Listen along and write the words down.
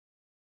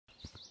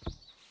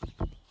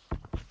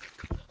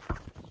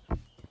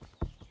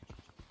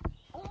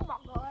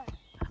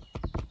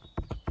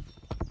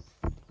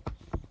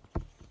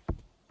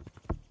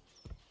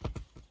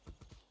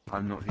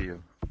I'm not here.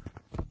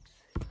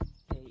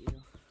 Hate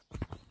you.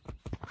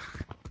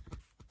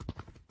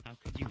 How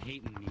could you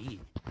hate me?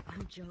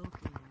 I'm joking.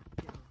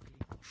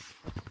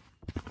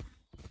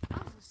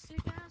 That was a sick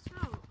ass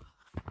route.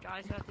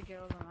 Guys have to get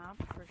on the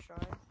map for sure.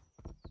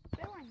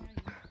 Where are you?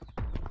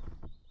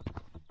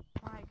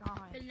 My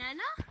god.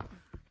 Banana?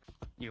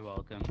 You're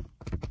welcome.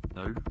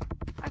 No?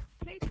 I've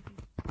played with you.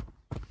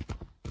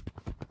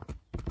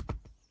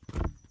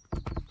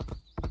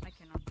 I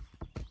cannot.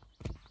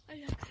 I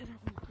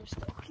accidentally pushed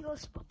the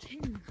Oculus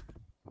button.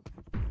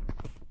 What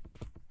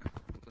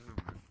the hell,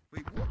 man?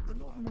 Wait, what? The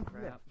lot of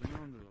Crap. We're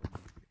on the lot of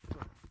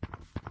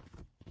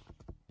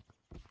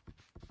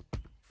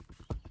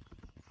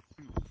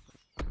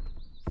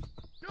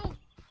No!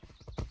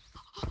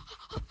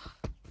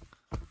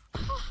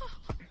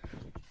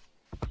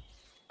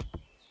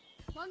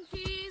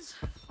 Monkeys!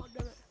 Oh,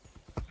 damn it.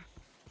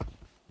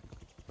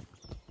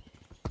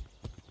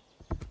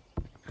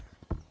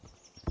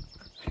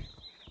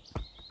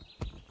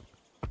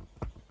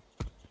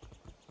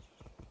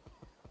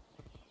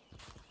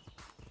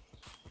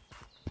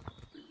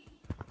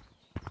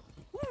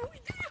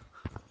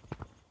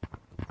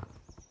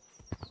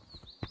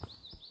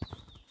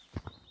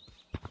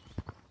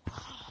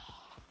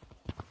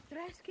 Did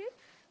I escape?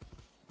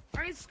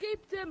 I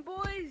escaped them,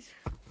 boys!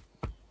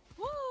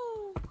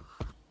 Woo!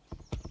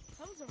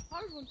 That was a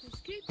hard one to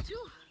escape,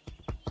 too.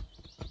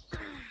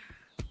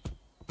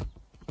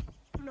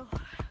 No.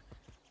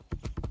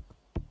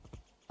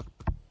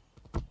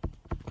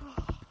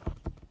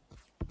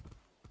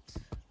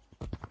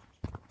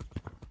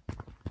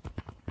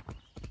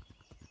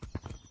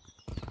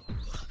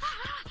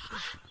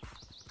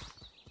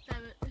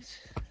 Damn it.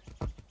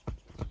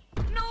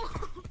 No!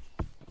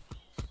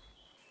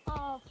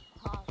 Oh,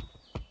 fuck.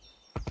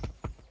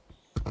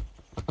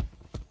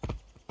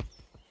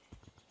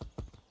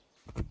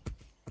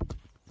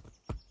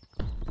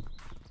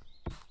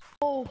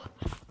 Oh,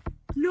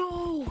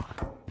 no!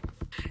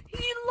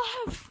 He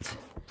left!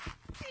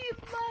 He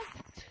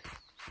left!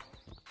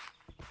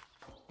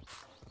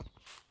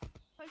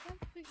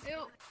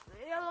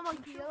 Yellow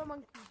monkey, yellow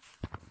monkey.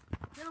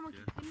 Yellow monkey,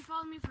 Yeah. can you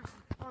follow me for a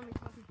second? Follow me,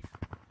 follow me.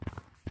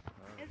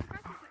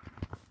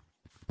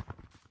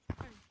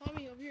 Alright, follow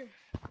me over here.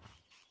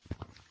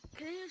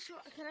 Can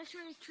I show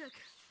you a trick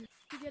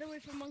to get away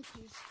from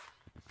monkeys?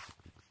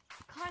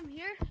 Climb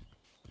here.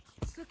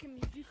 Just look at me.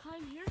 If you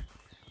climb here,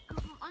 go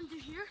from under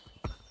here,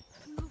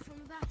 and go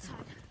from that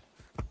side.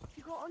 If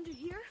you go under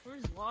here,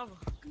 Where's lava?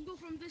 you can go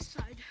from this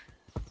side.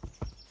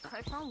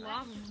 I found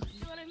lava.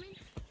 You know what I mean?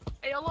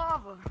 Hey,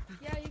 lava.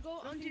 Yeah, you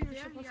go under You're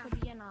there. supposed Yeah. to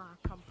be in a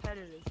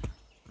competitive.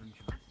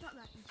 That's not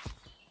that easy.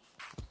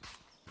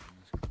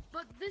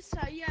 But this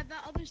side, yeah,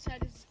 that other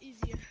side is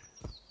easier.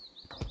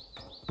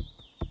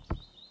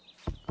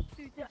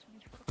 Dude, this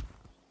one's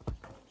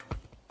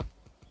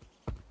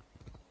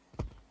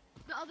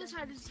The other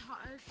side is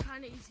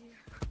kind of easier.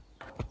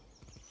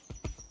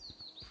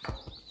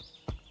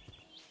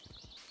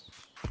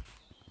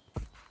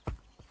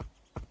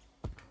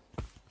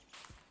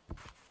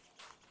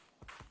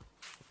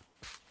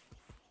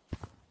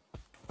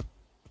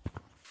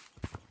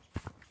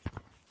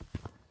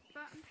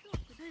 But I'm sure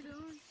they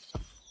don't.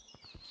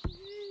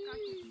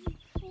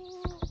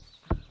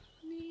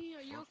 Me,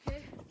 are you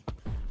okay?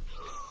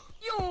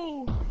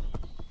 Yo!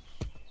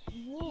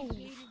 Whoa.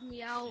 He baited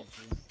me out.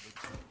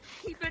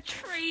 He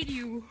betrayed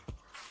you.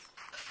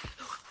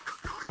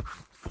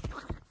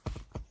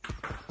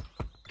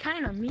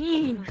 Kinda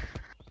mean.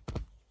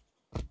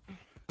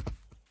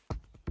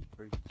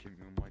 Very chimney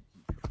on my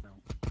deep now.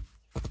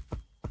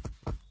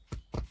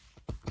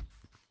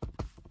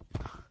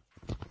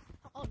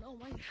 Oh no,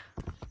 my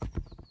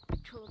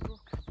controller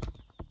broke.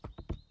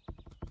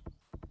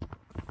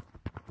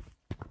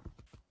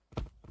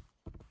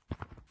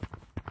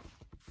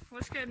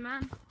 What's good,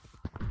 man?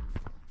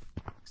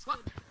 What?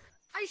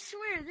 I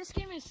swear, this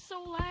game is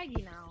so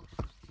laggy now.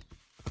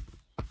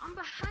 I'm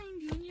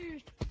behind you and you're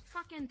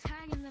fucking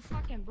tagging the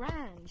fucking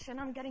branch and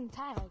I'm getting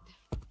tagged.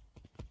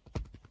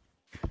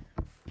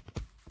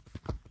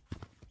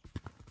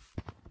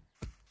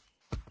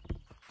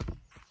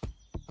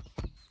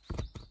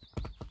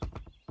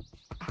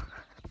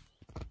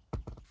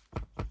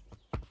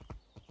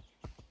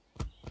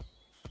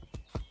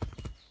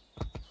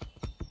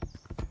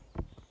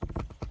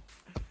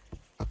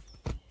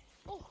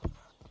 Oh!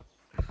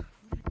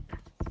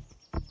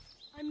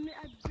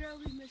 I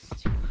barely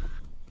missed you.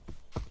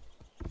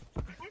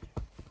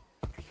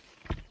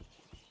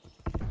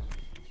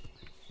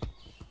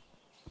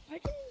 I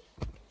didn't.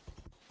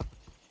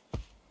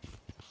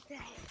 The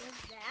heck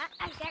is that?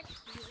 I got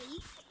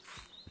sleep.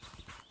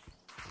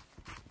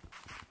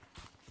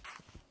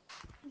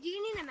 Do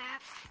you need a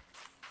map?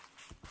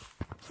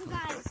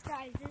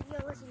 Guys,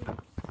 you're listening.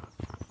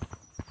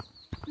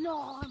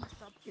 No, I messed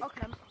up.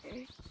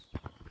 Okay.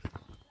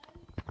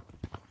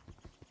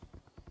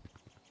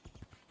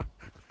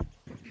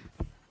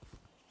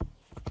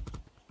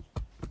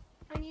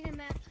 I need a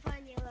map to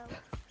find yellow.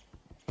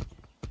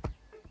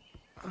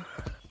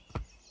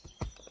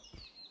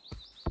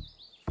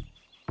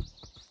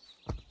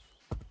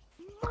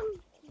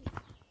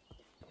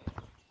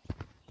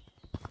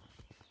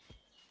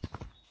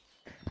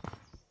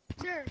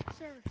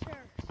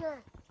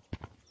 Sir.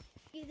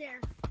 You there?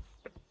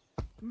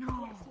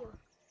 No. Yes, you.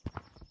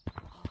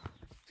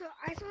 So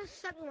I saw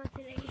someone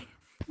today.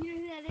 You know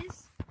who that is?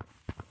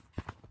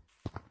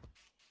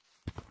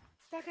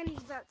 Stuck on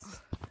his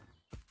nuts.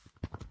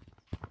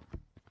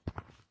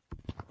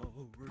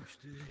 Oh,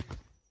 roasted.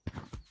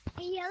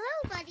 Hello,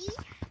 buddy.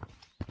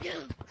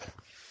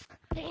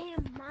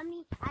 Damn,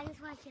 mommy. I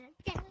just want you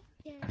to.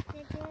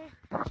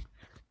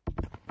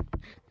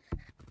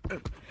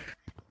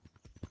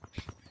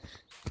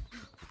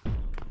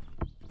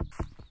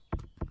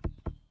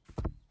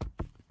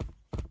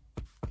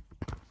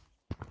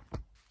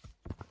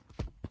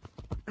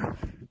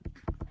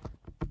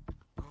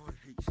 Oh, I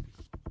hate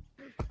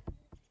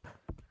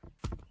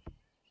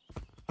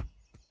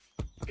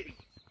Steve.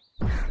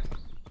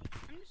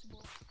 I'm just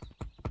bored.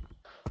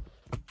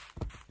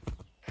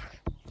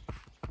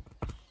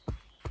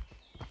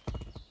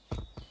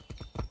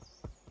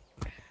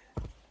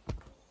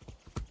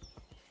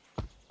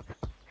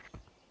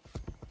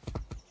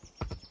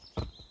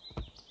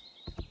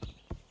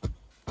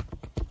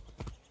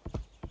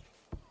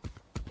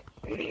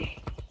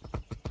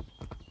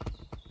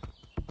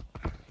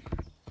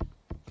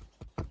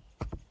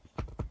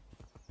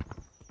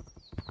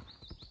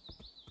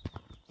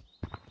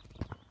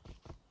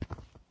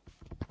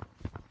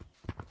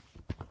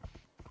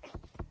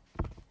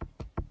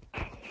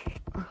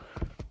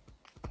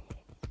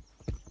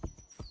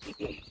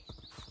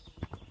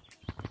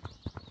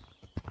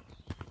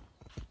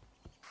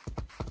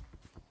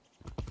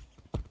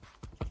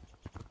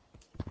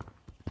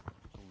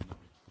 Oh no.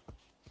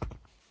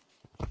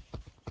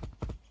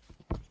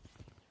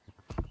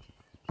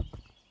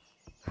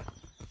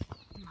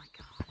 Oh my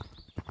god.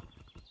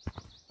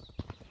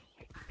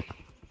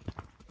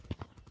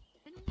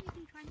 Didn't we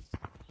be trying to...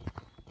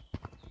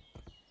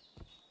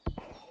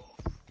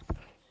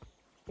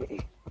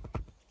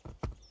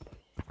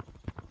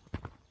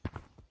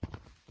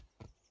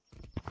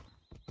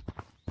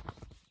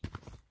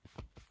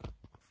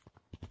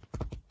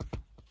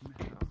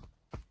 Mecca.